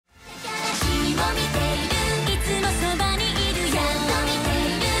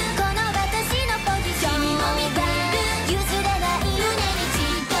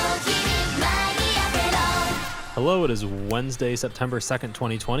It is Wednesday, September 2nd,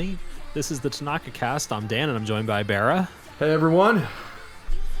 2020. This is the Tanaka Cast. I'm Dan, and I'm joined by Bara. Hey, everyone.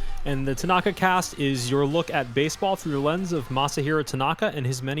 And the Tanaka Cast is your look at baseball through the lens of Masahiro Tanaka and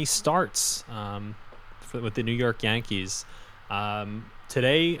his many starts with the New York Yankees.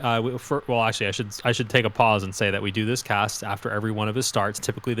 Today, I should take a pause and say that we do this cast after every one of his starts,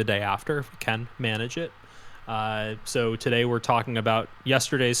 typically the day after, if we can manage it. So today we're talking about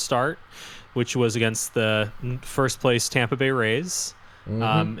yesterday's start, which was against the first place Tampa Bay Rays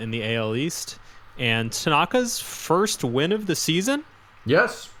in the AL East, and Tanaka's first win of the season.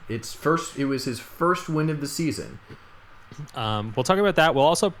 Yes, it was his first win of the season. We'll talk about that. We'll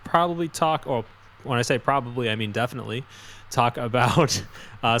also probably talk, or when I say probably, I mean definitely, talk about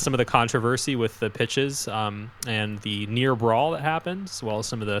some of the controversy with the pitches and the near brawl that happened, as well as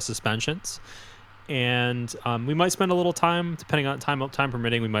some of the suspensions. And we might spend a little time, depending on time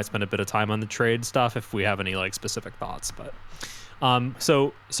permitting, we might spend a bit of time on the trade stuff if we have any specific thoughts. But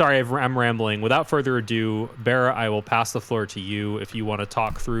so sorry, I'm rambling. Without further ado, Bara, I will pass the floor to you if you want to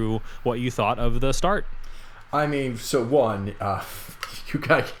talk through what you thought of the start. I mean, so one,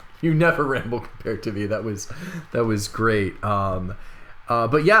 you never ramble compared to me. That was great.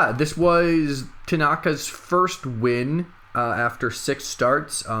 But yeah, this was Tanaka's first win after 6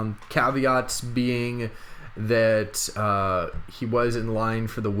 starts. Caveats being that he was in line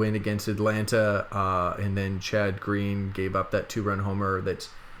for the win against Atlanta, and then Chad Green gave up that 2-run homer that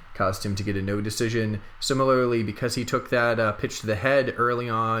caused him to get a no decision. Similarly, because he took that pitch to the head early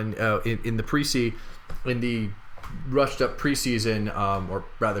on in the rushed up preseason, or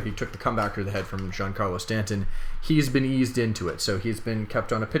rather he took the comebacker to the head from Giancarlo Stanton, he's been eased into it. So he's been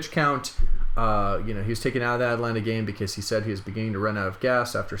kept on a pitch count. He was taken out of that Atlanta game because he said he was beginning to run out of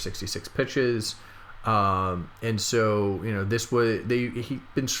gas after 66 pitches. And so, he'd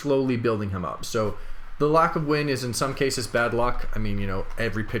been slowly building him up. So the lack of win is in some cases bad luck. I mean,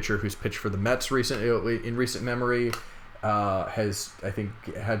 every pitcher who's pitched for the Mets in recent memory has, I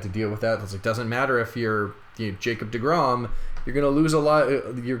think, had to deal with that. It doesn't matter if you're Jacob deGrom, you're going to lose a lot.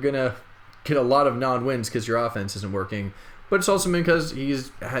 You're going to get a lot of non-wins because your offense isn't working. But it's also because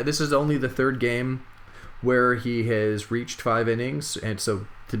this is only the 3rd game where he has reached 5 innings, and so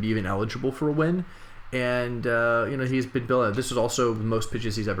to be even eligible for a win. And he's been built up. This is also the most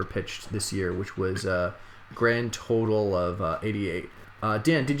pitches he's ever pitched this year, which was a grand total of 88.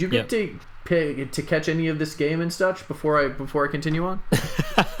 Dan, did you get to catch any of this game and such before I continue on?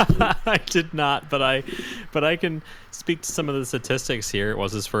 I did not, but I can speak to some of the statistics here. It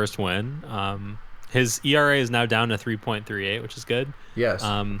was his first win. His ERA is now down to 3.38, which is good. Yes.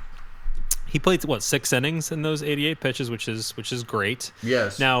 He played 6 innings in those 88 pitches, which is great.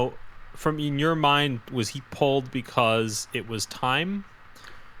 Yes. Now, in your mind, was he pulled because it was time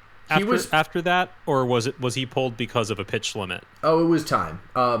after that, or was he pulled because of a pitch limit? Oh, it was time.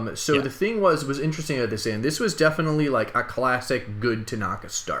 The thing was interesting at this end. This was definitely like a classic good Tanaka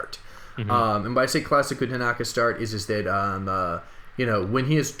start. Mm-hmm. And by I say classic good Tanaka start is that when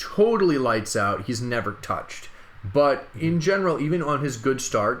he is totally lights out, he's never touched. But in general, even on his good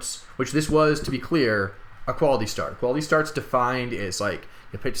starts, which this was, to be clear, a quality start. Quality starts defined as you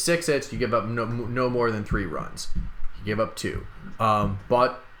pitch 6 hits, you give up no more than 3 runs. You give up 2.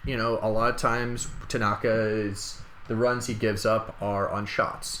 But a lot of times the runs he gives up are on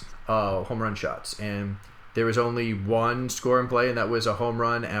shots, home run shots. And there was only one score in play, and that was a home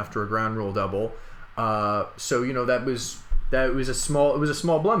run after a ground rule double. That was a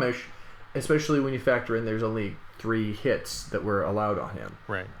small blemish, especially when you factor in there's only 3 hits that were allowed on him.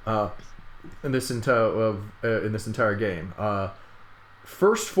 Right. In this entire game.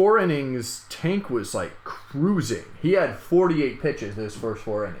 First 4 innings, Tank was cruising. He had 48 pitches in his first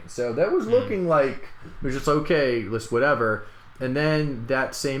 4 innings, so that was looking like it was just okay. Let's whatever. And then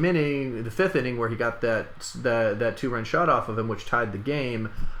that same inning, the 5th inning, where he got that 2-run shot off of him, which tied the game,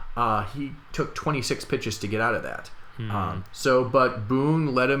 he took 26 pitches to get out of that. But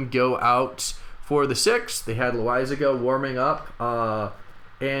Boone let him go out for the 6th. They had Loaizaga warming up,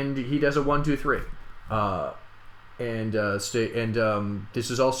 and he does a 1-2-3.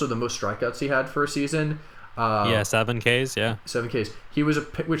 This is also the most strikeouts he had for a season. 7 Ks. 7 Ks. He was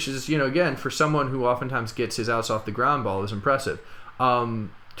which is again, for someone who oftentimes gets his outs off the ground ball, is impressive.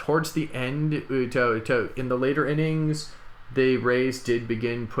 Towards the end, in the later innings, the Rays did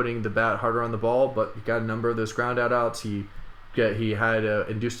begin putting the bat harder on the ball, but he got a number of those ground outs. He had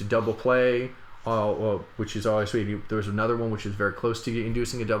induced a double play, which is always sweet. There was another one which is very close to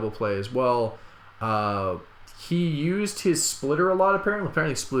inducing a double play as well. He used his splitter a lot, apparently.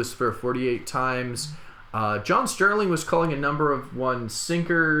 Apparently split his splitter 48 times. John Sterling was calling a number of one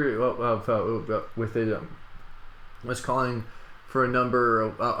sinker with it. was calling for a number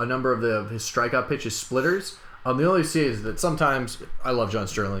of his strikeout pitches splitters. The only see is that sometimes I love John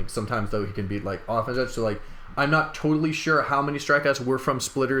Sterling. Sometimes though he can be like offensive. So like I'm not totally sure how many strikeouts were from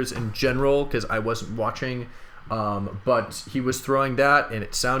splitters in general because I wasn't watching. But he was throwing that, and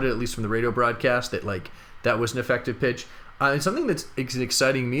it sounded, at least from the radio broadcast, that like that was an effective pitch. And something that's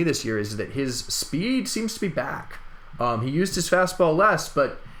exciting me this year is that his speed seems to be back. He used his fastball less,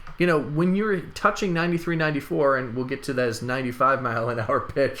 but when you're touching 93, 94, and we'll get to that as 95-mile-an-hour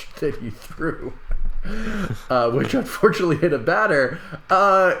pitch that he threw, which unfortunately hit a batter,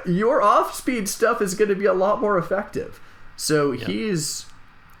 your off-speed stuff is going to be a lot more effective. So he set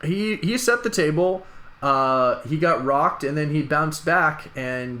the table. He got rocked, and then he bounced back,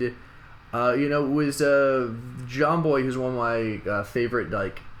 and it was John Boy, who's one of my favorite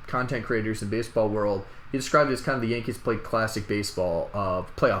like content creators in baseball world. He described it as kind of the Yankees played classic baseball,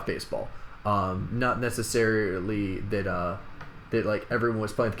 playoff baseball. Not necessarily that like everyone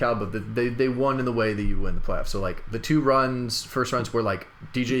was playing the caliber, but they won in the way that you win the playoffs. So like the first runs were like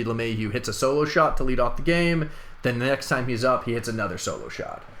DJ LeMahieu hits a solo shot to lead off the game. Then the next time he's up, he hits another solo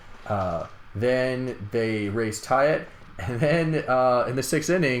shot. Then they race tie it, and then in the sixth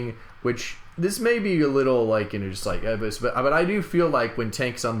inning, which this may be a little like just like, but I do feel like when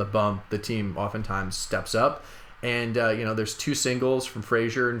Tank's on the bump, the team oftentimes steps up, and there's two singles from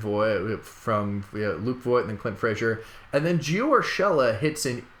Frazier and Voit, from Luke Voit and then Clint Frazier, and then Gio Urshela hits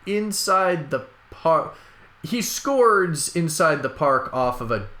an inside the park. He scores inside the park off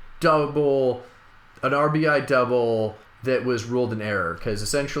of an RBI double that was ruled an error because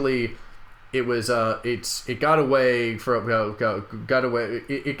essentially. It was it got away from the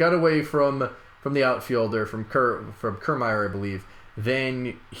outfielder from Kiermaier, I believe.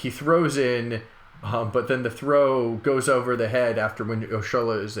 Then he throws in, but then the throw goes over the head after when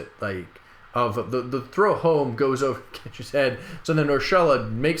Urshela is the throw home goes over catcher's head. So then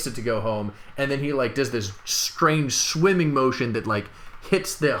Urshela makes it to go home, and then he like does this strange swimming motion that like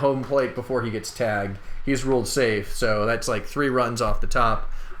hits the home plate before he gets tagged. He's ruled safe, so that's like 3 runs off the top.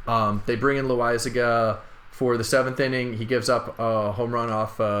 They bring in Loaizaga for the 7th inning. He gives up a home run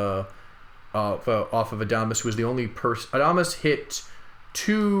off of Adames, who was the only person. Adames hit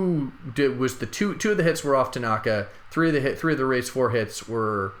two of the hits were off Tanaka. Three of the race 4 hits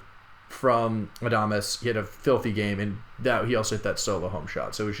were from Adames. He had a filthy game, and that he also hit that solo home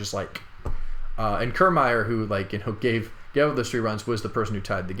shot. So it was just like, and Kiermaier, who gave up those 3 runs, was the person who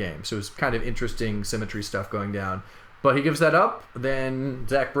tied the game. So it was kind of interesting symmetry stuff going down. But he gives that up. Then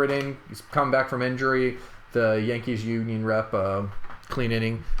Zach Britton, he's come back from injury. The Yankees union rep, clean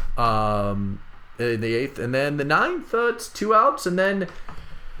inning in the 8th. And then the 9th, it's 2 outs. And then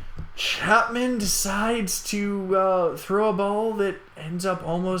Chapman decides to throw a ball that ends up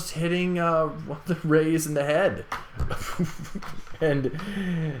almost hitting one of the Rays in the head. And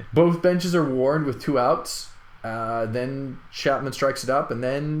both benches are warned with 2 outs. Then Chapman strikes it up, and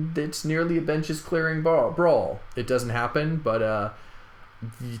then it's nearly a benches clearing brawl. It doesn't happen, but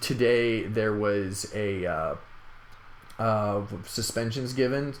today there was a suspensions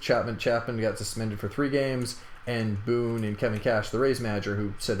given. Chapman got suspended for 3 games, and Boone and Kevin Cash, the Rays manager,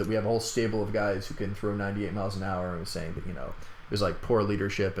 who said that we have a whole stable of guys who can throw 98 miles an hour, and was saying that it was like poor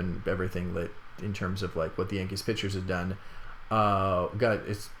leadership and everything that in terms of like what the Yankees pitchers had done.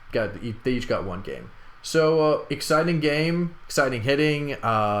 They each got 1 game. So exciting game, exciting hitting,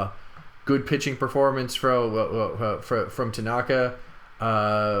 good pitching performance from Tanaka.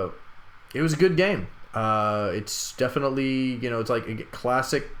 It was a good game. It's definitely it's like a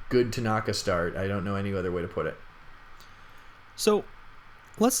classic good Tanaka start. I don't know any other way to put it. So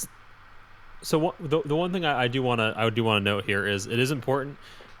the one thing I do want to note here is it is important,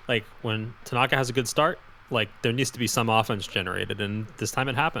 like when Tanaka has a good start, like there needs to be some offense generated, and this time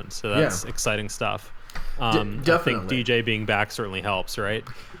it happened. So that's exciting stuff. Definitely. I think DJ being back certainly helps, right?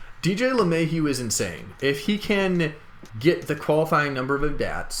 DJ LeMahieu is insane. If he can get the qualifying number of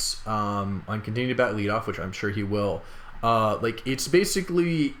at-bats on continuing to bat leadoff, which I'm sure he will, it's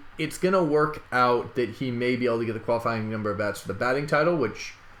going to work out that he may be able to get the qualifying number of bats for the batting title,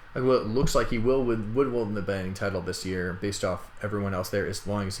 which it looks like he would win the batting title this year based off everyone else there, as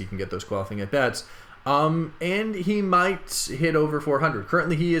long as he can get those qualifying at-bats. And he might hit over 400.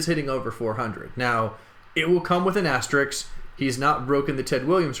 Currently, he is hitting over 400. Now, it will come with an asterisk. He's not broken the Ted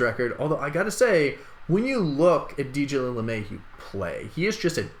Williams record, although I gotta say, when you look at DJ LeMahieu play, he is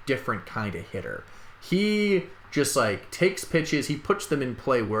just a different kind of hitter. He just takes pitches, he puts them in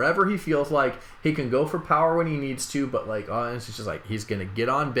play wherever he feels like. He can go for power when he needs to, but honestly, it's just he's gonna get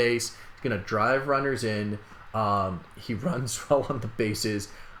on base, he's gonna drive runners in. He runs well on the bases.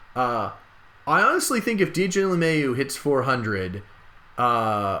 I honestly think if DJ LeMahieu hits 400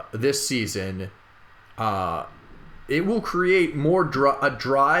 this season, it will create more a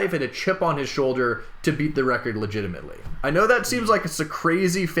drive and a chip on his shoulder to beat the record legitimately. I know that seems like it's a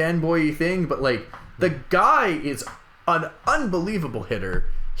crazy fanboy thing, but like the guy is an unbelievable hitter.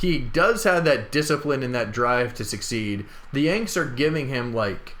 He does have that discipline and that drive to succeed. The Yanks are giving him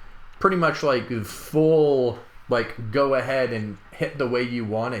like pretty much like full like go ahead and hit the way you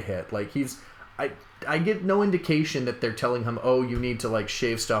want to hit. Like I get no indication that they're telling him, oh, you need to like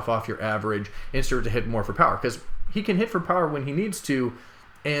shave stuff off your average and start to hit more for power, because he can hit for power when he needs to,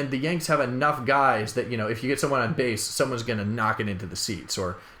 and the Yanks have enough guys that, you know, if you get someone on base, someone's going to knock it into the seats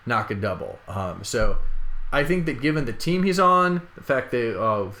or knock a double. So I think that given the team he's on, the fact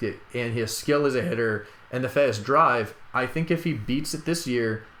that and his skill as a hitter and the fast drive, I think if he beats it this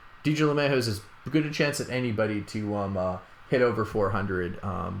year, DJ LeMahieu has as good a chance as anybody to hit over 400,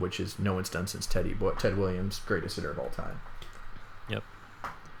 which is no one's done since Ted Williams, greatest hitter of all time. Yep.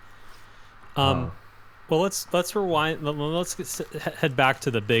 Well, let's rewind. Let's head back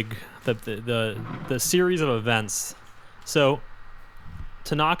to the series of events. So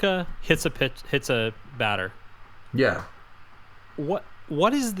Tanaka hits a batter. Yeah.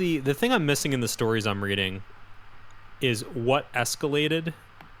 What is the thing I'm missing in the stories I'm reading is what escalated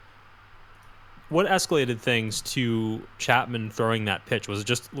things to Chapman throwing that pitch? Was it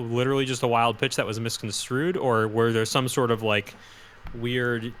just literally just a wild pitch that was misconstrued, or were there some sort of like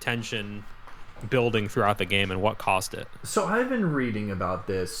weird tension building throughout the game, and what caused it? So I've been reading about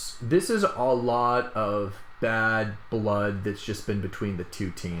this. This is a lot of bad blood that's just been between the two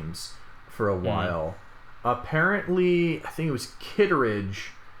teams for a while. Apparently, I think it was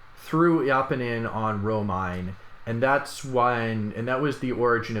Kitteridge threw Yapanin on Romine, and that was the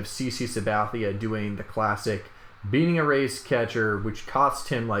origin of CC Sabathia doing the classic beating a Rays catcher, which cost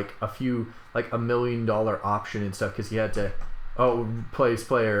him like $1 million option and stuff, because he had to place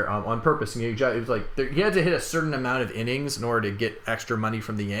player on purpose, and it was like he had to hit a certain amount of innings in order to get extra money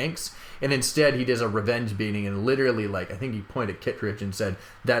from the Yanks, and instead he does a revenge beating and literally, like, I think he pointed at Kittredge and said,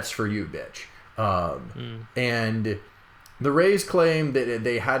 "That's for you, bitch." And the Rays claim that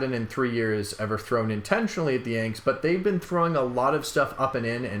they hadn't in 3 years ever thrown intentionally at the Yanks, but they've been throwing a lot of stuff up and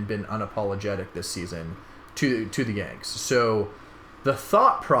in and been unapologetic this season to the Yanks. So the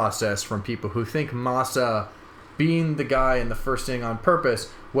thought process from people who think Masa being the guy in the first inning on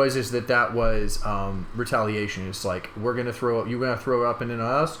purpose was that was retaliation. It's like, you're gonna throw up and in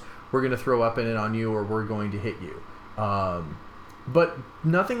on us, we're gonna throw up and in on you, or we're going to hit you. But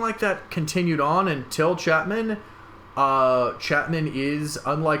nothing like that continued on until Chapman. Chapman is,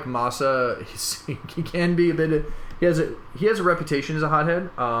 unlike Masa, he can be a bit. He has a reputation as a hothead.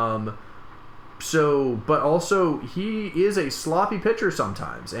 But also he is a sloppy pitcher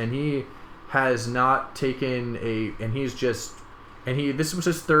sometimes, and he has not taken this was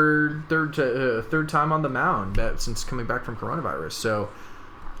his third time on the mound since coming back from coronavirus. So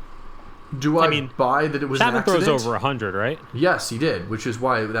I buy that it was Chapman an accident? throws over 100, right? Yes, he did, which is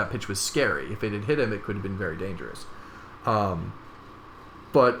why that pitch was scary. If it had hit him, it could have been very dangerous.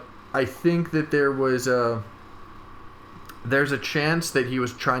 But I think that there's a chance that he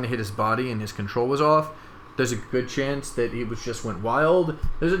was trying to hit his body and his control was off. There's a good chance that he just went wild.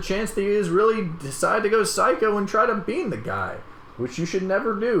 There's a chance that he just really decided to go psycho and try to beam the guy, which you should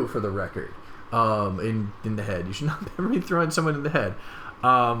never do, for the record. In the head, you should not ever be throwing someone in the head.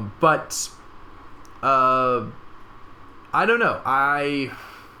 But I don't know. I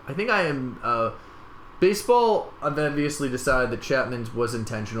think I am. Baseball obviously decided that Chapman's was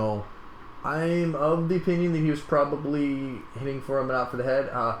intentional. I'm of the opinion that he was probably hitting for him and not for the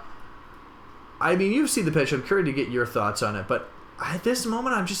head. You've seen the pitch. I'm curious to get your thoughts on it. But at this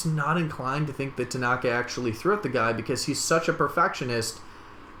moment, I'm just not inclined to think that Tanaka actually threw at the guy, because he's such a perfectionist.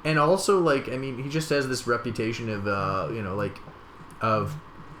 And also, he just has this reputation of, of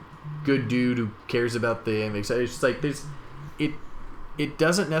good dude who cares about the game. It's just like it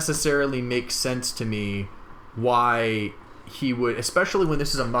doesn't necessarily make sense to me why he would, especially when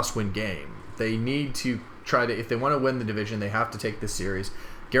this is a must-win game. They need to try to, if they want to win the division, they have to take this series.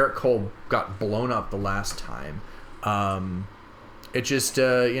 Garrett Cole got blown up the last time. It just,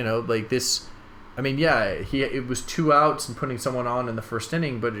 this. It was 2 outs and putting someone on in the first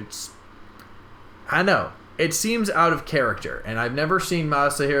inning, but I don't know. It seems out of character, and I've never seen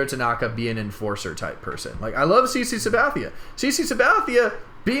Masahiro Tanaka be an enforcer type person. Like, I love CC Sabathia. CC Sabathia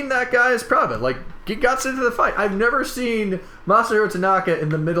being that guy is proud of it. Like, he got into the fight. I've never seen Masahiro Tanaka in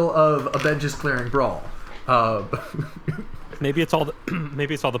the middle of a benches clearing brawl. Maybe it's all the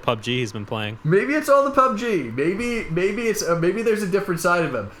maybe it's all the PUBG he's been playing. Maybe it's all the PUBG. Maybe there's a different side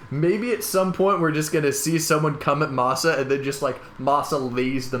of him. Maybe at some point we're just gonna see someone come at Massa and then just like Massa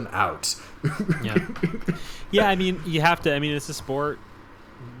lays them out. Yeah. Yeah, I mean, you have to. I mean, it's a sport.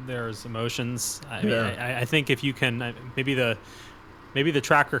 There's emotions. I mean, I think if you can, maybe the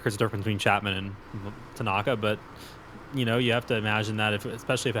track record's different between Chapman and Tanaka, but you know, you have to imagine that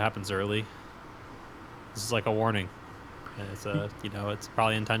especially if it happens early, this is like a warning. And it's it's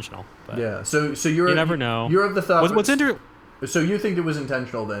probably intentional. But yeah. So you never know. You're of the thought. So you think it was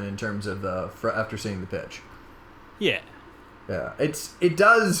intentional then, in terms of after seeing the pitch? Yeah. Yeah. It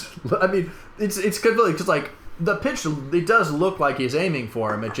does. I mean, it's good because like the pitch, it does look like he's aiming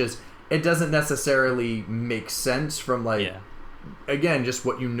for him. It doesn't necessarily make sense from like, again, just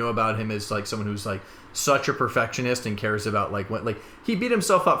what you know about him is like someone who's like such a perfectionist and cares about like what, like he beat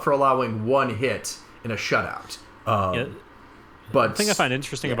himself up for allowing one hit in a shutout. But the thing I find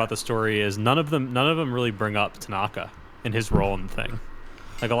interesting about the story is none of them really bring up Tanaka and his role in the thing.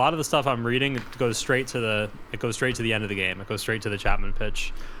 Like a lot of the stuff I'm reading, it goes straight to the end of the game. It goes straight to the Chapman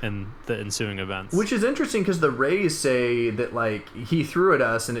pitch and the ensuing events. Which is interesting because the Rays say that like he threw at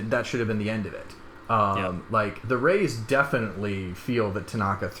us and that should have been the end of it. Like the Rays definitely feel that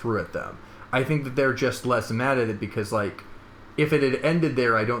Tanaka threw at them. I think that they're just less mad at it because like if it had ended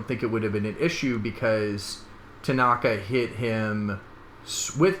there, I don't think it would have been an issue because Tanaka hit him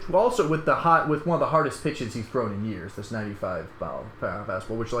with one of the hardest pitches he's thrown in years, this 95-mile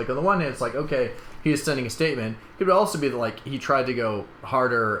fastball, which like on the one hand it's like, okay, he is sending a statement. It would also be that like he tried to go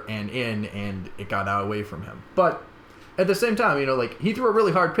harder and it got out away from him. But at the same time, you know, like he threw a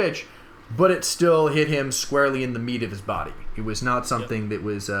really hard pitch, but it still hit him squarely in the meat of his body. It was not something that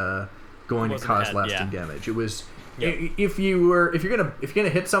was going to cause lasting damage. It was if you're gonna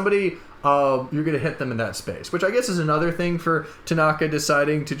hit somebody, you're gonna hit them in that space, which I guess is another thing for Tanaka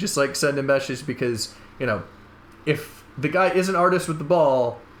deciding to just like send a message because, you know, if the guy is an artist with the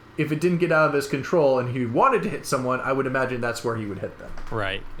ball, if it didn't get out of his control and he wanted to hit someone, I would imagine that's where he would hit them.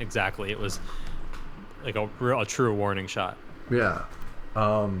 Right, exactly. It was like a true warning shot. Yeah,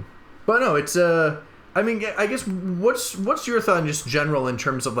 but no, it's I mean, I guess what's your thought in just general in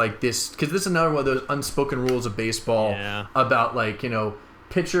terms of like this, because this is another one of those unspoken rules of baseball about like, you know,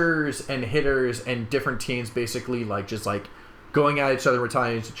 pitchers and hitters and different teams basically like just like going at each other,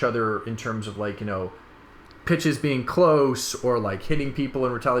 retaliating each other in terms of like, you know, pitches being close or like hitting people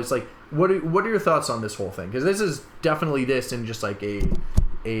and retaliating. Like what are your thoughts on this whole thing? Because this is definitely this in just like a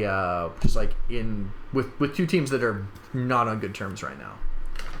just like in with two teams that are not on good terms right now.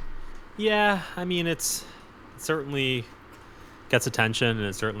 Yeah, I mean, it certainly gets attention and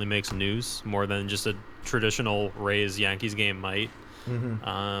it certainly makes news more than just a traditional Rays-Yankees game might.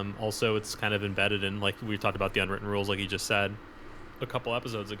 Mm-hmm. Also, it's kind of embedded in, like we talked about the unwritten rules, like you just said a couple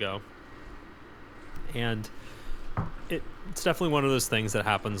episodes ago. And it's definitely one of those things that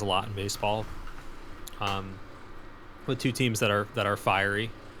happens a lot in baseball. With two teams that are fiery.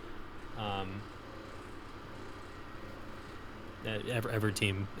 Every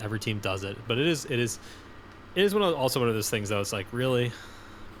team does it, but it is also one of those things though. It's like really,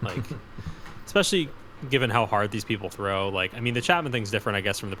 like, especially given how hard these people throw. Like, I mean, the Chapman thing's different, I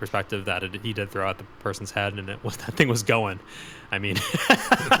guess, from the perspective that he did throw at the person's head, and that thing was going. I mean,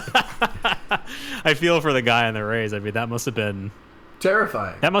 I feel for the guy in the Rays. I mean, that must have been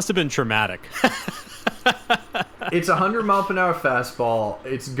terrifying. That must have been traumatic. It's 100-mile-per-hour fastball.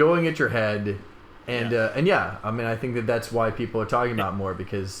 It's going at your head. And yeah, I mean, I think that's why people are talking about it more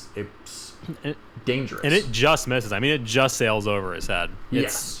because it's dangerous. And it just misses. I mean, it just sails over his head.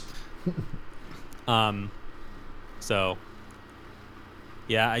 Yes. So,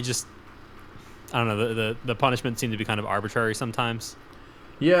 yeah, I don't know. The punishment seemed to be kind of arbitrary sometimes.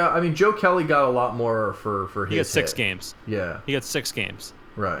 Yeah, I mean, Joe Kelly got a lot more for his He got 6 hit. games. Yeah. He got 6 games.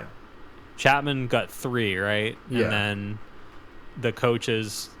 Right. Chapman got 3, right? Yeah. And then the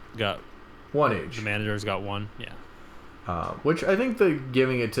coaches got 1 each. The managers got 1. Yeah. Which I think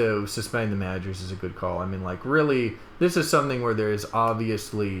giving it to suspending the managers is a good call. I mean, like, really, this is something where there's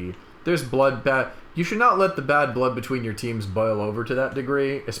blood bad. You should not let the bad blood between your teams boil over to that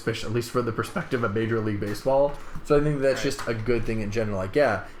degree, especially at least for the perspective of Major League Baseball. So I think that's just a good thing in general. Like,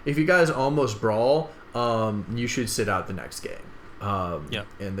 yeah, if you guys almost brawl, you should sit out the next game. And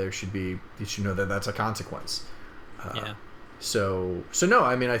you should know that that's a consequence. So no,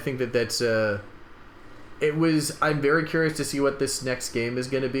 I mean, I think that's I'm very curious to see what this next game is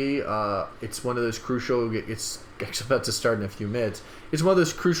going to be. It's one of those crucial, it's about to start in a few minutes. It's one of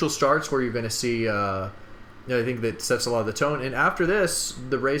those crucial starts where you're going to see, I think that sets a lot of the tone. And after this,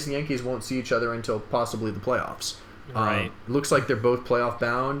 the Rays and Yankees won't see each other until possibly the playoffs. Right. Looks like they're both playoff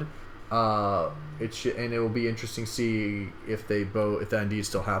bound. And it will be interesting to see if that indeed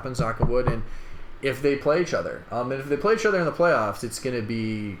still happens, knock on wood, and if they play each other. And if they play each other in the playoffs, it's gonna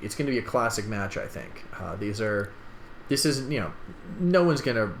be a classic match. I think this is no one's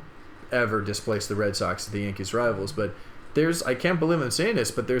gonna ever displace the Red Sox as the Yankees rivals, but I can't believe I'm saying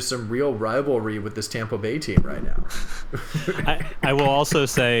this, but there's some real rivalry with this Tampa Bay team right now. I will also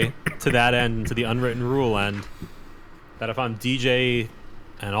say to that end, to the unwritten rule end, that if I'm DJ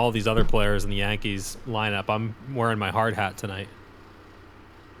and all these other players in the Yankees lineup, I'm wearing my hard hat tonight.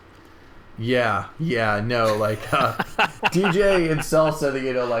 Yeah, no, DJ himself said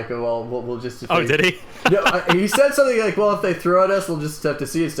that, we'll just... Oh, did he? No, he said something like, well, if they throw at us, we'll just have to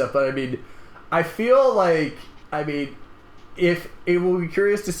see and stuff, but I feel like, if it will be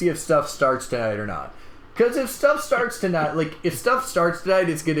curious to see if stuff starts tonight or not. Because if stuff starts tonight,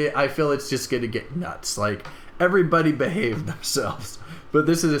 I feel it's just gonna get nuts. Everybody behave themselves. But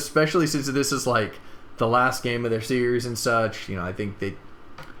this is, especially since this is the last game of their series and such, I think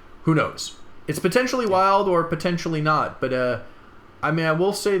who knows? It's potentially wild or potentially not. But I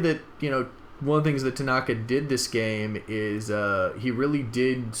will say that one of the things that Tanaka did this game is he really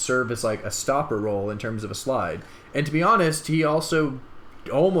did serve as a stopper role in terms of a slide. And to be honest, he also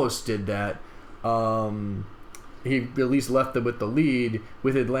almost did that. He at least left them with the lead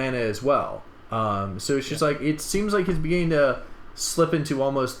with Atlanta as well. So it's just it seems like he's beginning to slip into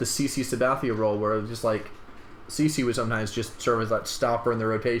almost the CC Sabathia role, where it was just CC would sometimes just serve as that stopper in the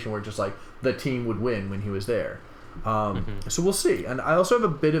rotation, where just the team would win when he was there. So we'll see. And I also have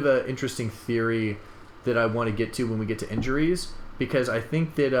a bit of an interesting theory that I want to get to when we get to injuries, because I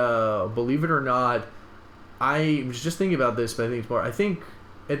think that, believe it or not, I was just thinking about this, but I think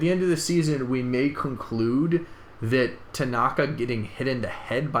at the end of the season, we may conclude that Tanaka getting hit in the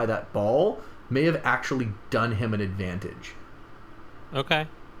head by that ball may have actually done him an advantage. Okay.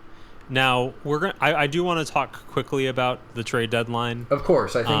 Now, I do want to talk quickly about the trade deadline. Of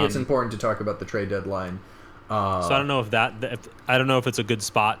course. I think it's important to talk about the trade deadline. So I don't know I don't know if it's a good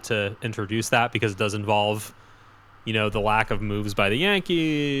spot to introduce that, because it does involve, the lack of moves by the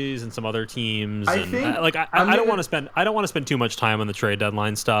Yankees and some other teams. I don't want to spend too much time on the trade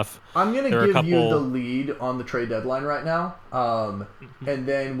deadline stuff. I'm going to give you the lead on the trade deadline right now, and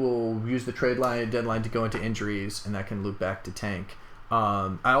then we'll use the trade deadline to go into injuries, and that can loop back to Tank.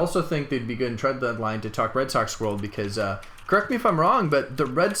 I also think they'd be good in trade deadline to talk Red Sox world, because correct me if I'm wrong, but the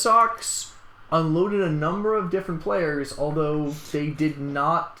Red Sox unloaded a number of different players, although they did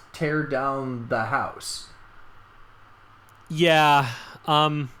not tear down the house. Yeah,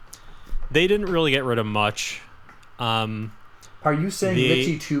 they didn't really get rid of much. Are you saying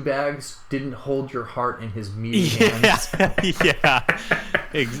Mitchie Two Bags didn't hold your heart in his meaty hands? Yeah,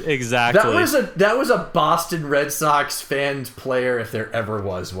 exactly. That was a Boston Red Sox fan player, if there ever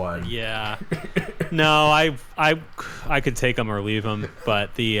was one. Yeah. No, I could take him or leave him,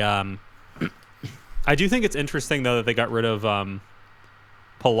 but I do think it's interesting though that they got rid of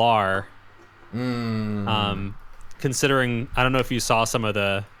Pilar. Considering, I don't know if you saw some of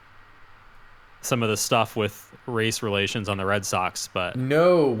the stuff with race relations on the Red Sox, but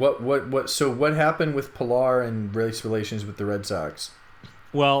no. What? So what happened with Pilar and race relations with the Red Sox?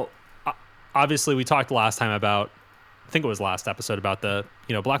 Well, obviously we talked last time about, I think it was last episode, about the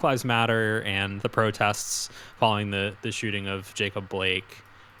Black Lives Matter and the protests following the shooting of Jacob Blake,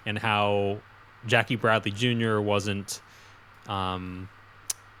 and how Jackie Bradley Jr. wasn't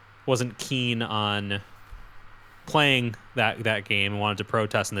keen on playing that game and wanted to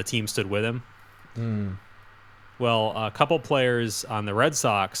protest, and the team stood with him. Well, a couple players on the Red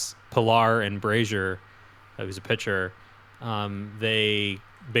Sox, Pilar and Brazier, who's a pitcher, they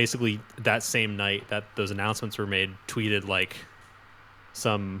basically that same night that those announcements were made, tweeted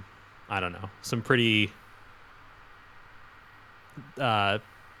some pretty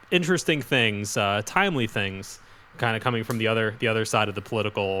interesting things, timely things, kind of coming from the other side of the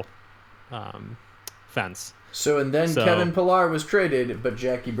political fence. So Kevin Pilar was traded, but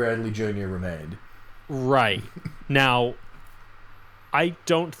Jackie Bradley Jr. remained. Right. Now, I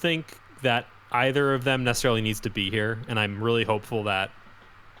don't think that either of them necessarily needs to be here, and I'm really hopeful that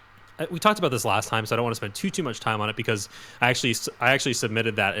we talked about this last time, so I don't want to spend too much time on it, because I actually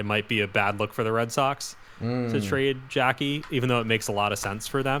submitted that it might be a bad look for the Red Sox to trade Jackie, even though it makes a lot of sense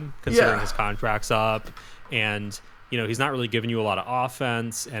for them considering his contract's up, and he's not really giving you a lot of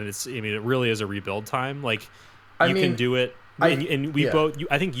offense, and it really is a rebuild time. Can do it, and we both.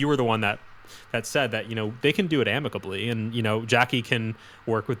 I think you were the one that said that they can do it amicably, and Jackie can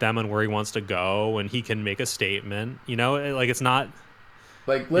work with them on where he wants to go, and he can make a statement. It's not.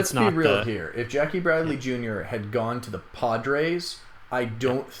 Like, let's it's be not real the, here. If Jackie Bradley Jr. had gone to the Padres, I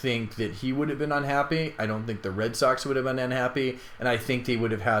don't think that he would have been unhappy. I don't think the Red Sox would have been unhappy. And I think they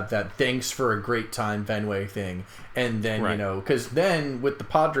would have had that thanks for a great time Fenway thing. And then, Right. you know, because then with the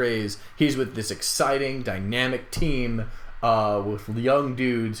Padres, he's with this exciting, dynamic team with young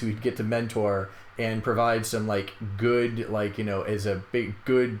dudes who he'd get to mentor and provide some, like, good, like, you know, as a big,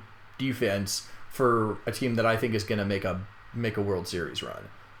 good defense for a team that I think is going to make a World Series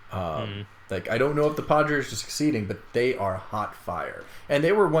run. Like, I don't know if the Padres are succeeding, but they are hot fire. And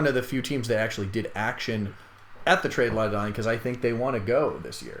they were one of the few teams that actually did action at the trade deadline because I think they want to go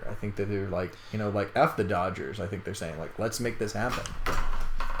this year. I think that they're like, you know, like F the Dodgers. I think they're saying, like, let's make this happen.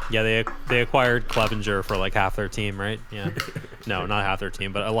 Yeah, they acquired Clevenger for like half their team, right? Yeah. No, not half their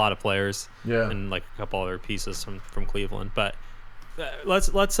team, but a lot of players. Yeah. And like a couple other pieces from Cleveland. But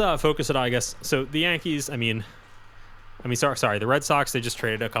let's focus it on, I guess. So the Yankees, I mean, sorry, the Red Sox, they just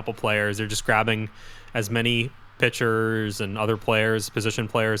traded a couple players. They're just grabbing as many pitchers and other players, position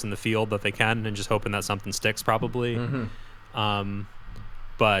players in the field that they can, and just hoping that something sticks, probably.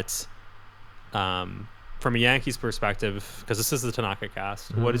 But from a Yankees perspective, because this is the Tanaka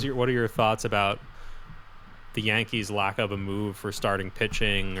cast, what are your thoughts about the Yankees' lack of a move for starting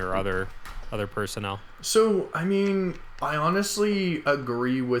pitching or other personnel? So, I mean, I honestly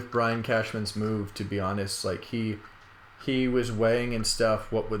agree with Brian Cashman's move, to be honest. Like, he was weighing and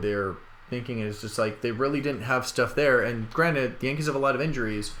stuff what would they're thinking is just like they really didn't have stuff there. And granted, the Yankees have a lot of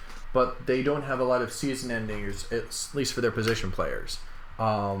injuries, but they don't have a lot of season endings, at least for their position players.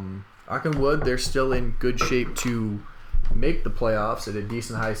 Knock on wood, they're still in good shape to make the playoffs at a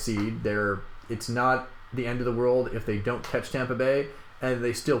decent high seed. It's not the end of the world if they don't catch Tampa Bay, and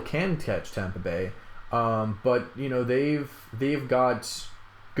they still can catch Tampa Bay. But you know, they've got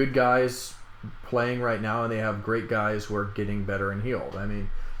good guys playing right now, and they have great guys who are getting better and healed. I mean,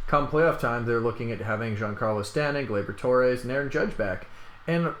 come playoff time, they're looking at having Giancarlo Stanton, Gleyber Torres, and Aaron Judge back,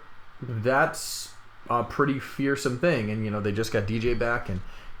 and that's a pretty fearsome thing. And you know, they just got DJ back, and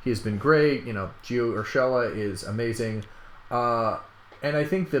he's been great. You know, Gio Urshela is amazing. And I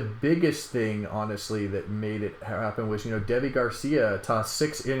think the biggest thing, honestly, that made it happen was, you know, Debbie Garcia tossed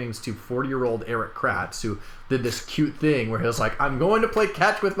 6 innings to 40-year-old Eric Kratz, who did this cute thing where he was like, I'm going to play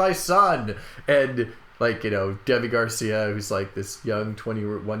catch with my son. And, like, you know, Debbie Garcia, who's, like, this young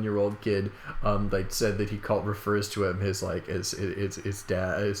 21-year-old kid, like, said that refers to him as, like, his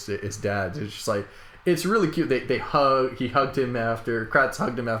dad. It's just, like, it's really cute. He hugged him after, Kratz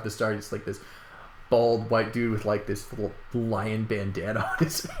hugged him after the start. It's like this bald white dude with like this little lion bandana on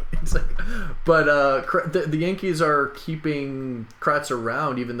his face. But the Yankees are keeping Kratz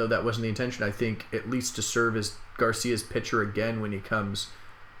around, even though that wasn't the intention. I think at least to serve as Garcia's pitcher again when he comes,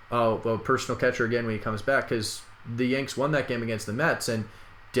 personal catcher again when he comes back, because the Yanks won that game against the Mets, and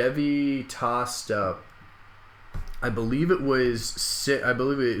Debbie tossed I believe it was 6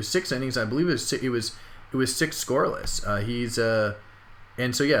 innings. I believe it was 6 scoreless.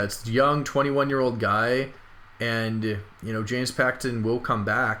 And so, yeah, it's a young 21-year-old guy, and, you know, James Paxton will come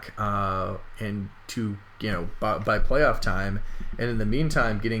back by playoff time. And in the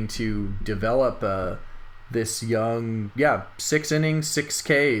meantime, getting to develop this young, 6 innings, 6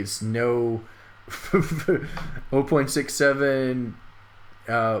 Ks, no 0.67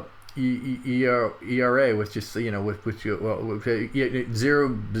 ERA with just, you know, with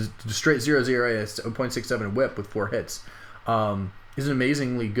straight 0 ERA, 0.67 WHIP with 4 hits. Is an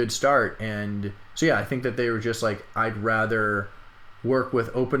amazingly good start. And so, yeah, I think that they were just like, I'd rather work with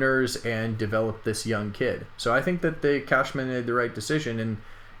openers and develop this young kid. So I think that Cashman made the right decision. And,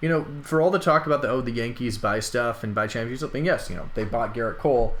 you know, for all the talk about the Yankees buy stuff and buy championships, and yes, you know, they bought Garrett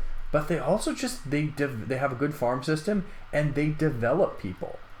Cole, but they also just, they have a good farm system, and they develop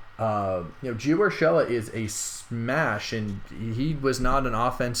people. You know, Gio Urshela is a smash, and he was not an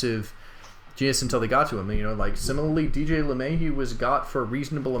offensive genius until they got to him. You know, like, similarly, DJ LeMahieu was got for a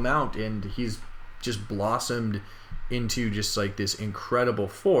reasonable amount, and he's just blossomed into just like this incredible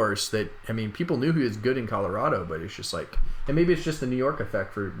force that, I mean, people knew he was good in Colorado, but it's just like, and maybe it's just the New York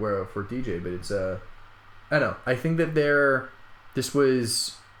effect for DJ, but it's I don't know. I think that this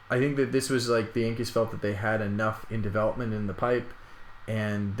was like the Yankees felt that they had enough in development in the pipe,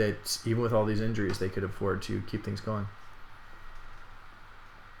 and that even with all these injuries, they could afford to keep things going.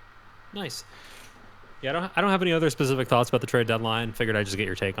 Nice. Yeah, I don't have any other specific thoughts about the trade deadline. Figured I'd just get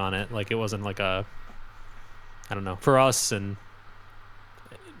your take on it. Like, it wasn't like I don't know, for us, and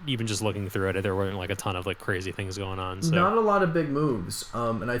even just looking through it, there weren't like a ton of like crazy things going on. So. Not a lot of big moves.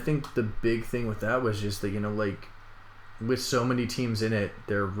 And I think the big thing with that was just that, you know, like, with so many teams in it,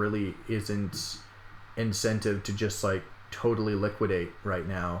 there really isn't incentive to just like totally liquidate right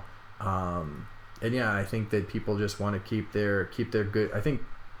now. And yeah, I think that people just want to keep their good. I think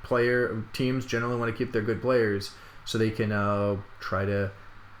teams generally want to keep their good players so they can try to,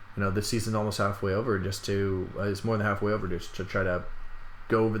 the season's almost halfway over. It's more than halfway over, just to try to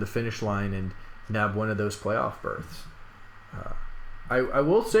go over the finish line and nab one of those playoff berths. I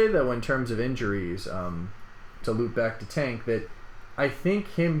will say though, in terms of injuries, to loop back to Tank, that I think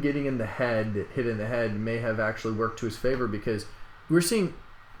him getting hit in the head may have actually worked to his favor, because we're seeing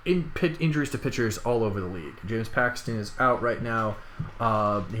injuries to pitchers all over the league. James Paxton is out right now.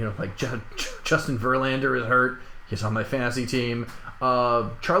 Like Justin Verlander is hurt. He's on my fantasy team.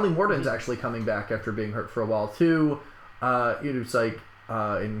 Charlie Morton's actually coming back after being hurt for a while too. It's like,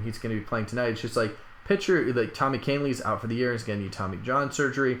 and he's going to be playing tonight. It's just like pitcher, like Tommy Kahnle's out for the year. He's going to need Tommy John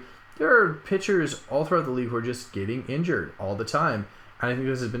surgery. There are pitchers all throughout the league who are just getting injured all the time. And I think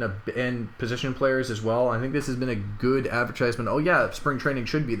this has been and position players as well. I think this has been a good advertisement. Oh yeah, spring training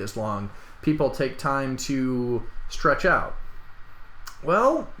should be this long. People take time to stretch out.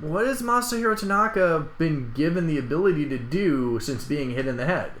 Well, what has Masahiro Tanaka been given the ability to do since being hit in the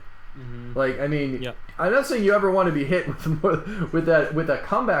head? Mm-hmm. Like, I mean, yep. I'm not saying you ever want to be hit with a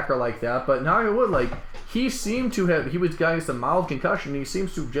comebacker like that, but Naga Wood, like, he was getting some mild concussion. He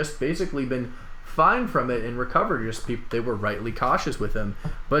seems to have just basically been fine from it and recovered. They were rightly cautious with him,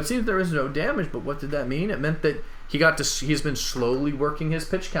 but it seems there was no damage. But what did that mean? It meant that he's been slowly working his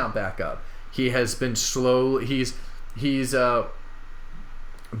pitch count back up. He has been slow. They're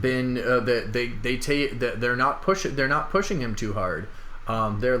not pushing him too hard.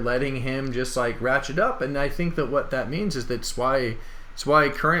 They're letting him just like ratchet up, and I think that what that means is that's why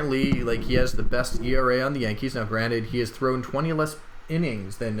currently, like, he has the best ERA on the Yankees. Now, granted, he has thrown 20 less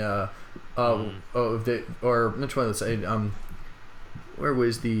innings than where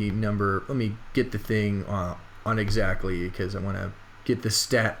was the number? Let me get the thing on exactly, because I want to get the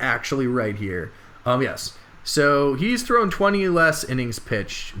stat actually right here. Yes. So he's thrown 20 less innings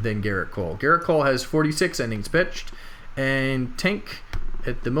pitched than Garrett Cole. Garrett Cole has 46 innings pitched, and Tank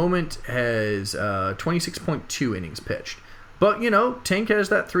at the moment has 26.2 innings pitched. But, Tank has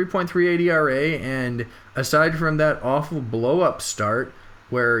that 3.38 ERA, and aside from that awful blow-up start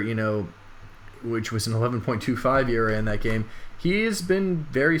where, which was an 11.25 ERA in that game, he has been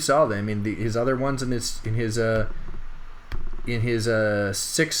very solid. I mean, his other ones in his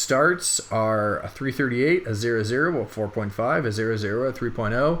 6 starts are a 3.38, a 0.0, a 4.5, a 0.0, a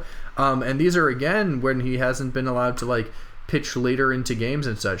 3.0. And these are, again, when he hasn't been allowed to, like, pitch later into games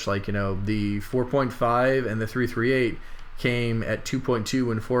and such. Like, the 4.5 and the 3.38 came at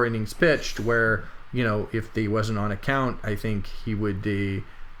 2.2 and 4 innings pitched, where, if they wasn't on a count, I think they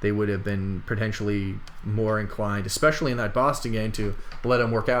would have been potentially more inclined, especially in that Boston game, to let him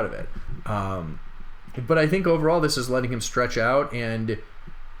work out of it. But I think overall this is letting him stretch out, and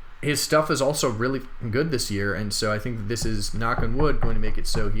his stuff is also really good this year, and so I think that this is, knock on wood, going to make it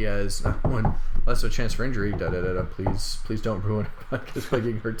so he has one less of a chance for injury. Please don't ruin a podcast by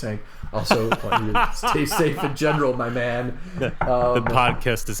getting hurt, Tank. Also, want you to stay safe in general, my man. The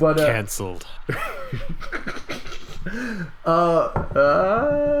podcast is canceled.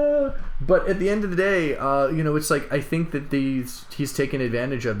 But at the end of the day, it's like, I think that he's taken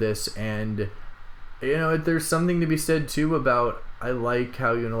advantage of this, and there's something to be said too about, I like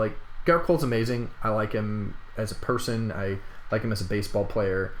how, like, Garrett Cole's amazing. I like him as a person. I like him as a baseball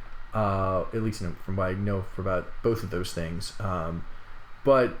player. At least from what I know about both of those things.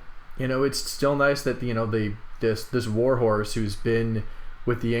 But it's still nice that this warhorse who's been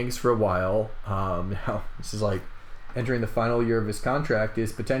with the Yanks for a while. Now this is like entering the final year of his contract,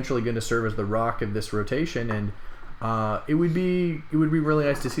 is potentially going to serve as the rock of this rotation, and it would be really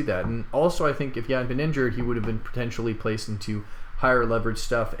nice to see that. And also, I think if he hadn't been injured, he would have been potentially placed into higher leverage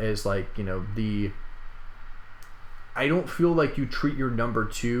stuff, as like, I don't feel like you treat your number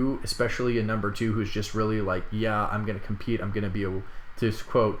 2, especially a number 2 who's just really like, yeah, I'm going to compete, I'm going to be to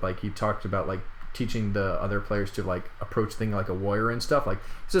quote, like he talked about, like teaching the other players to like approach things like a warrior and stuff. Like,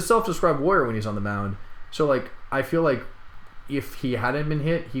 he's a self-described warrior when he's on the mound. So like, I feel like if he hadn't been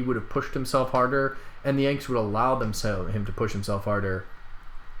hit, he would have pushed himself harder, and the Yanks would allow him to push himself harder.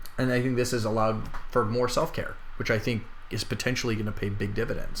 And I think this has allowed for more self-care, which I think is potentially going to pay big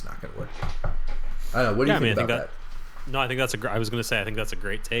dividends. Not going to work. I don't know. What do you think about that? No, I think that's I was going to say, I think that's a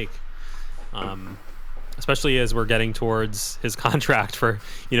great take. Especially as we're getting towards his contract for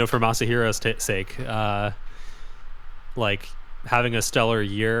Masahiro's sake. Like, having a stellar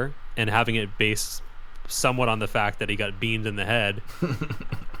year and having it based somewhat on the fact that he got beamed in the head.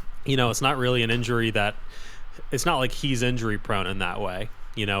 It's not really an injury it's not like he's injury prone in that way.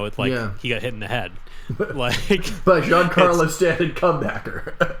 It's like he got hit in the head. Like by Giancarlo Stanton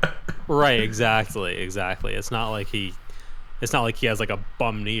comebacker. Right, exactly. It's not like he has like a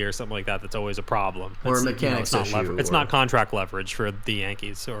bum knee or something like that. That's always a problem. Or a mechanics issue. It's not contract leverage for the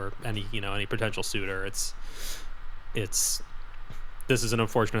Yankees or any potential suitor. It's this is an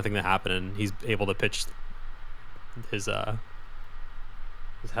unfortunate thing that happened, and he's able to pitch his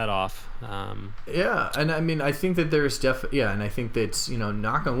head off. Yeah, and I mean, I think that there's and I think that's,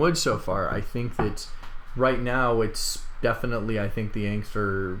 knock on wood so far, I think that right now it's definitely, I think the Yanks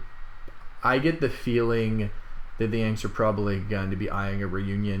I get the feeling that the Yanks are probably going to be eyeing a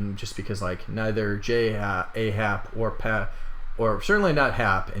reunion, just because like neither Happ or Pat, or certainly not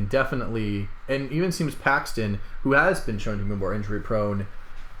Happ, and definitely, and even seems Paxton, who has been shown to be more injury prone,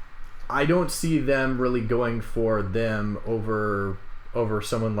 I don't see them really going for them over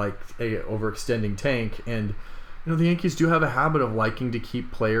someone like overextending Tank. And the Yankees do have a habit of liking to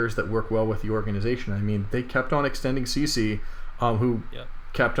keep players that work well with the organization. I mean, they kept on extending CeCe, who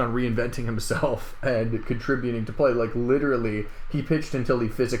kept on reinventing himself and contributing to play. Like literally, he pitched until he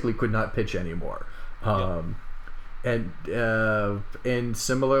physically could not pitch anymore. And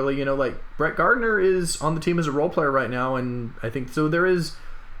similarly, like Brett Gardner is on the team as a role player right now, and I think so. There is,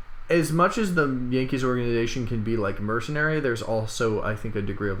 as much as the Yankees organization can be like mercenary, there's also, I think, a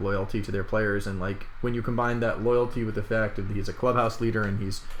degree of loyalty to their players. And like when you combine that loyalty with the fact that he's a clubhouse leader and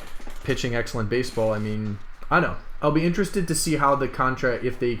he's pitching excellent baseball, I mean, I don't know. I'll be interested to see how the contract,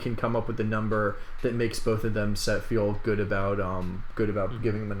 if they can come up with a number that makes both of them feel good about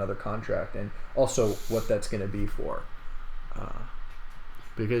giving them another contract, and also what that's going to be for.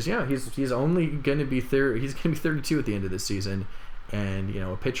 Because he's only going to be he's going to be 32 at the end of this season.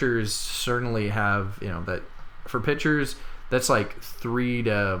 And pitchers certainly have that for pitchers, that's like 3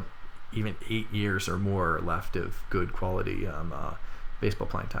 to even 8 years or more left of good quality baseball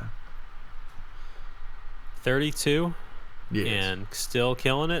playing time. 32, and still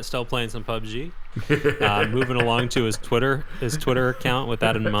killing it, still playing some PUBG. Moving along to his Twitter account with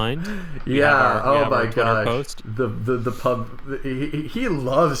that in mind. Oh my gosh, post. The pub, he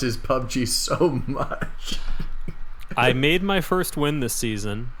loves his PUBG so much. I made my first win this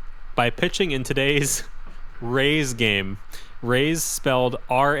season by pitching in today's Rays game. Rays spelled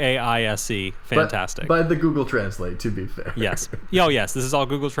R-A-I-S-E. Fantastic. By the Google Translate, to be fair. Yes. Yes. This is all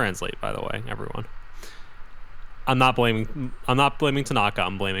Google Translate, by the way, everyone. I'm not blaming Tanaka.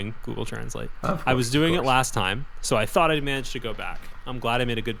 I'm blaming Google Translate. I was doing it last time, so I thought I'd manage to go back. I'm glad I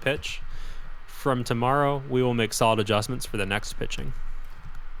made a good pitch. From tomorrow, we will make solid adjustments for the next pitching.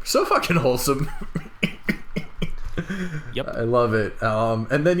 So fucking wholesome. Yep. I love it.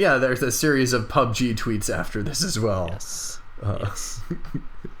 And then there's a series of PUBG tweets after this as well. Yes.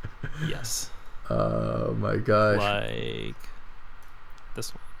 Yes. Oh my gosh. Like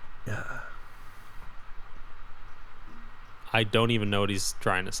this one. Yeah. I don't even know what he's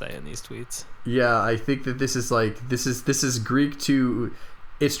trying to say in these tweets. Yeah, I think that this is Greek to,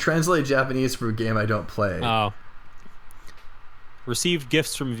 it's translated Japanese for a game I don't play. Oh. Received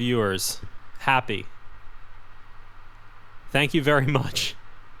gifts from viewers. Happy. Thank you very much.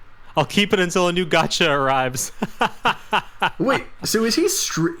 I'll keep it until a new gacha arrives. Wait, so is he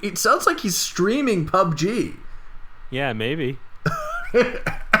it sounds like he's streaming PUBG. Yeah, maybe.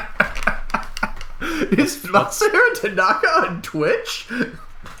 Is Masahiro Tanaka on Twitch?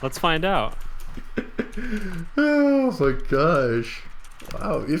 Let's find out. Oh my gosh.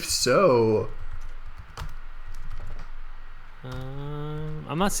 Wow, if so.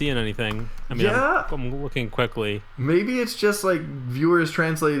 I'm not seeing anything. I mean, I'm looking quickly. Maybe it's just like viewers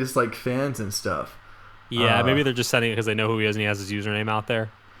translate as like fans and stuff. Yeah, maybe they're just setting it because they know who he is and he has his username out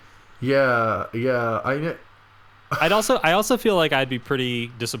there. Yeah. I also feel like I'd be pretty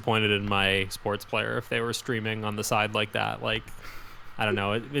disappointed in my sports player if they were streaming on the side like that. Like, I don't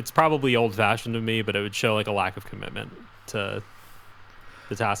know. It's probably old-fashioned to me, but it would show like a lack of commitment to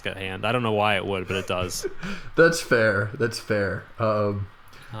the task at hand. I don't know why it would, but it does. That's fair.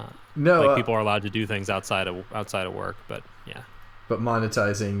 No, like people are allowed to do things outside of work, but yeah. But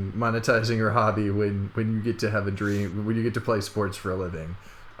monetizing your hobby when you get to have a dream, when you get to play sports for a living.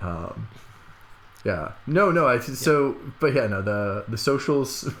 Yeah. No. But yeah, no. The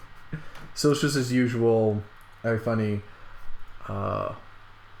socials as usual are funny. So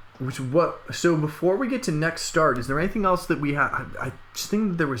before we get to next start, is there anything else that we had? I just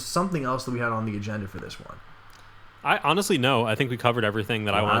think there was something else that we had on the agenda for this one. I honestly no. I think we covered everything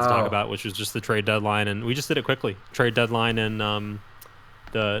that I wanted to talk about, which was just the trade deadline, and we just did it quickly. Trade deadline and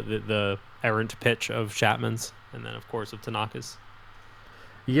the errant pitch of Chapman's, and then of course of Tanaka's.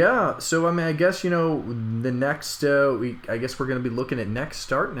 Yeah, so I mean, I guess the next. I guess we're going to be looking at next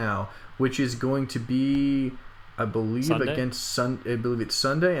start now, which is going to be, I believe, Sunday? I believe it's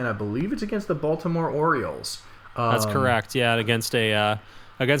Sunday, and I believe it's against the Baltimore Orioles. That's correct. Yeah, against a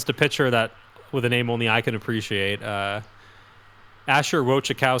pitcher that with a name only I can appreciate, Asher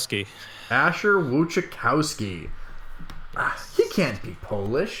Wojciechowski. Asher Wojciechowski. He can't be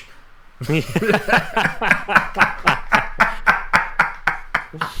Polish.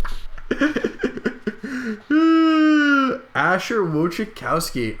 Asher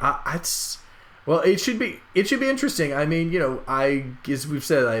Wojciechowski. It should be interesting. I mean, as we've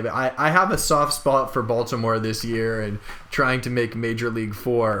said, I have a soft spot for Baltimore this year and trying to make Major League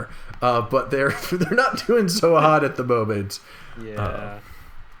 4, but they're not doing so hot at the moment. Yeah.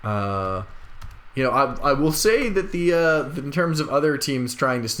 I will say that in terms of other teams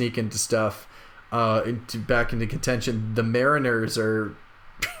trying to sneak into stuff, back into contention, the Mariners are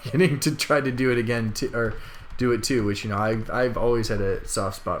getting to try to do it again, or do it too. Which I've always had a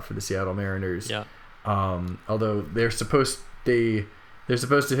soft spot for the Seattle Mariners. Yeah. Although they're supposed to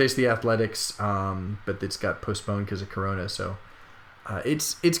face the Athletics, but it's got postponed because of Corona. So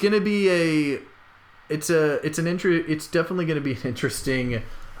it's gonna be it's definitely gonna be an interesting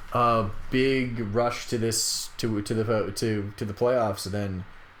big rush to the playoffs, and then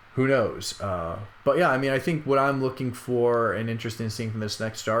who knows. But yeah, I mean, I think what I'm looking for and interested in seeing from this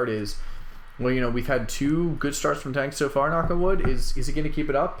next start is, we've had 2 good starts from Tank so far, knock on wood. Is he going to keep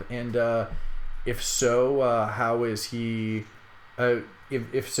it up? And if so, how is he?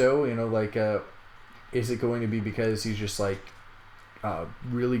 If so, is it going to be because he's just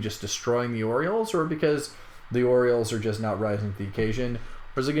really just destroying the Orioles, or because the Orioles are just not rising to the occasion?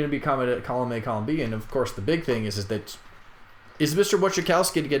 Or is it going to be column A, column B? And of course, the big thing is that Mr.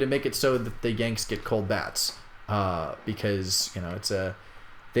 Wojciechowski going to make it so that the Yanks get cold bats? Because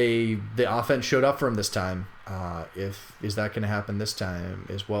the offense showed up for him this time. Is that going to happen this time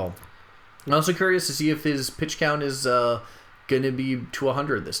as well? I'm also curious to see if his pitch count is going to be to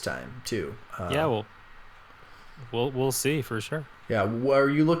 100 this time too. Yeah, we'll see for sure. Yeah, are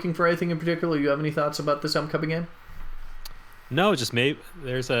you looking for anything in particular? You have any thoughts about this upcoming game? No, just maybe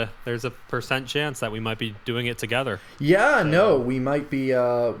there's a percent chance that we might be doing it together. Yeah, no, we might be.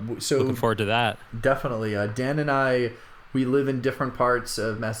 Looking forward to that. Definitely, Dan and I, we live in different parts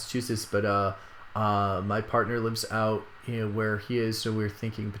of Massachusetts, but my partner lives out where he is, so we're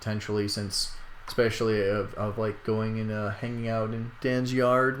thinking potentially, especially of going and hanging out in Dan's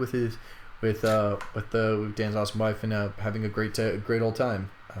yard with Dan's awesome wife, and having a great old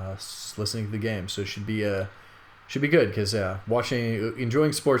time listening to the game. So it should be good, because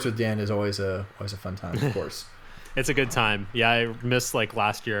enjoying sports with Dan is always a fun time, of course. It's a good time. Yeah, I missed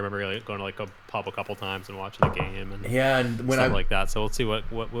last year. I remember going to a pub a couple times and watching the game and when stuff like that. So we'll see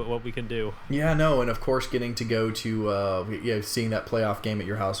what we can do. Yeah, no, and of course getting to go to seeing that playoff game at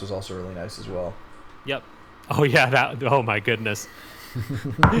your house was also really nice as well. Yep. Oh yeah, oh my goodness.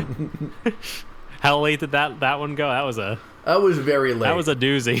 How late did that one go? That was very late. That was a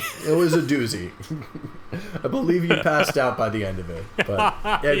doozy. It was a doozy. I believe you passed out by the end of it, but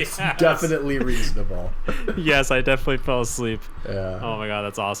it's definitely reasonable. Yes, I definitely fell asleep. Yeah. Oh my god,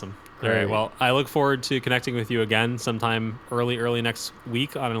 that's awesome. Great. All right, well, I look forward to connecting with you again sometime early next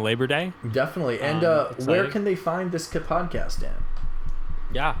week on a Labor Day. Definitely. And where can they find this podcast, Dan?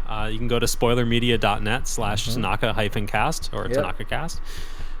 Yeah, you can go to spoilermedia.net/Tanaka-cast or Tanaka-cast.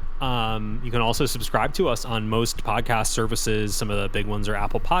 You can also subscribe to us on most podcast services. Some of the big ones are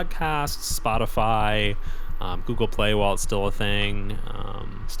Apple Podcasts, Spotify, Google Play while it's still a thing,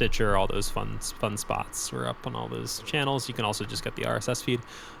 Stitcher, all those fun spots. We're up on all those channels. You can also just get the RSS feed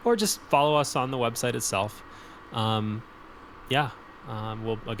or just follow us on the website itself. We'll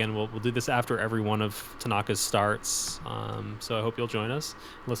do this after every one of Tanaka's starts. So I hope you'll join us,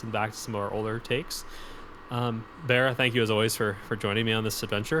 listen back to some of our older takes. Bear, thank you as always for joining me on this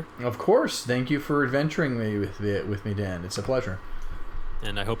adventure. Of course. Thank you for adventuring with me, Dan. It's a pleasure.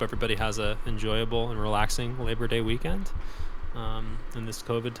 And I hope everybody has a enjoyable and relaxing Labor Day weekend in this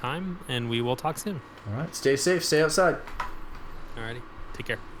COVID time. And we will talk soon. All right. Stay safe. Stay outside. Alrighty. Take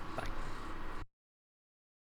care.